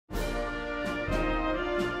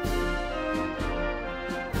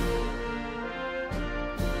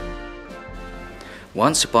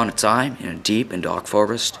Once upon a time, in a deep and dark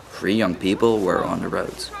forest, three young people were on the road.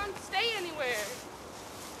 We can't stay anywhere.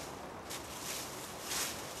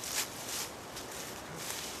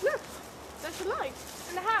 Look, there's a light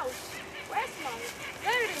in the house. Where's the light?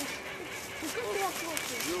 There it is. We've got to walk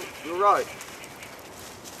towards it. You're right.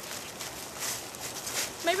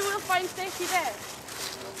 Maybe we'll find safety there.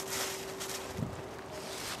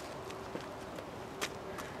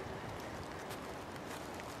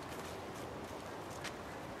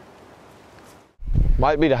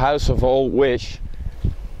 Might be the house of an old witch.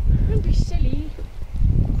 Don't be silly.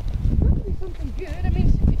 It could be something good. I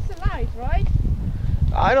mean, it's a light, right?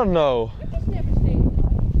 I don't know. Witches never stay in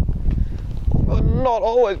light. Not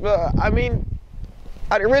always, but I mean,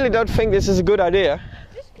 I really don't think this is a good idea.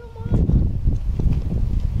 Just come on.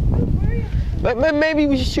 Don't worry. But maybe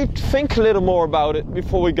we should think a little more about it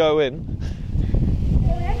before we go in.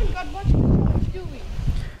 Well, we haven't got much choice, do we?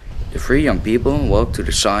 The three young people walked to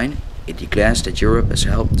the sign. It declares that Europe has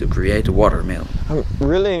helped to create a water mill. I'm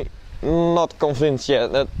really not convinced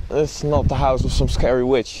yet that it's not the house of some scary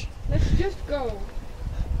witch. Let's just go.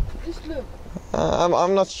 Just look.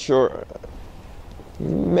 I'm not sure.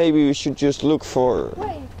 Maybe we should just look for...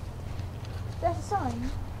 Wait. There's a sign.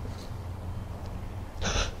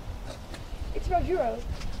 It's about Europe.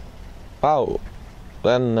 Oh,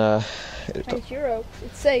 then... It's Europe.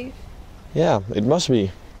 It's safe. yeah, it must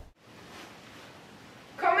be.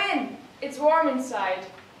 Come in. It's warm inside.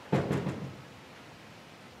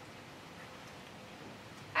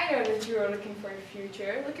 I know that you are looking for the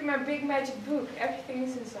future. Look at my big magic book. Everything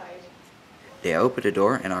is inside. They open the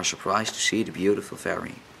door and are surprised to see the beautiful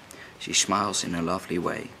fairy. She smiles in a lovely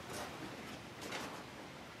way.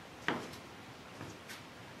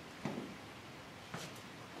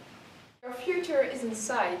 Your future is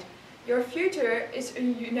inside. Your future is a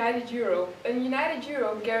united Europe. A united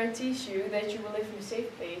Europe guarantees you that you will live in a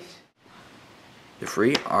safe place. The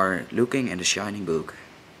three are looking in the shining book.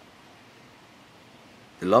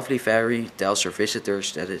 The lovely fairy tells her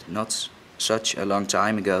visitors that it's not such a long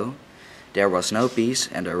time ago. There was no peace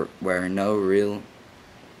and there were no real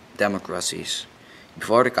democracies.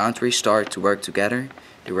 Before the countries started to work together,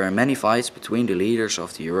 there were many fights between the leaders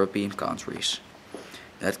of the European countries.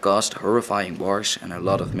 That caused horrifying wars and a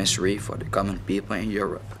lot of misery for the common people in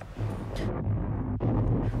Europe.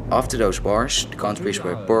 After those wars, the countries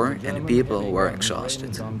were poor and the people were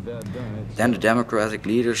exhausted. Then the democratic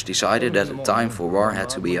leaders decided that the time for war had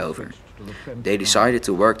to be over. They decided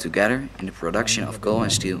to work together in the production of coal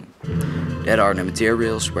and steel. That are the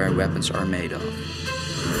materials where weapons are made of.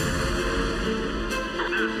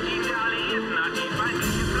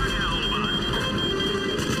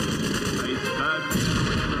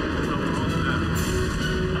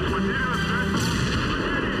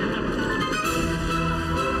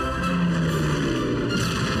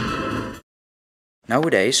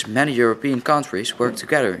 Nowadays, many European countries work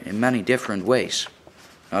together in many different ways.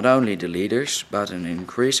 Not only the leaders, but in an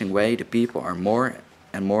increasing way the people are more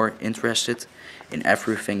and more interested in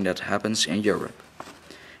everything that happens in Europe.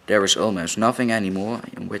 There is almost nothing anymore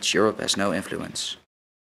in which Europe has no influence.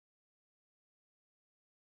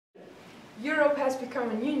 Europe has become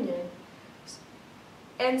a union.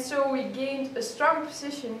 And so we gained a strong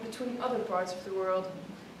position between other parts of the world.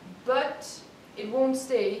 But it won't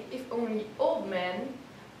stay if only old men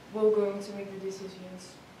will going to make the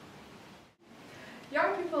decisions.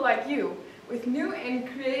 Young people like you, with new and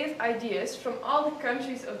creative ideas from all the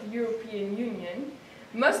countries of the European Union,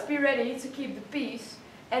 must be ready to keep the peace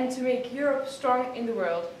and to make Europe strong in the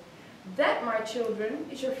world. That, my children,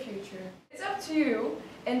 is your future. It's up to you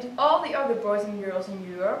and all the other boys and girls in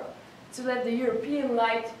Europe to let the European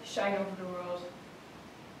light shine over the world.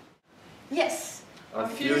 Yes! Our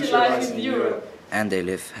future lies in Europe. And they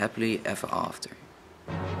live happily ever after.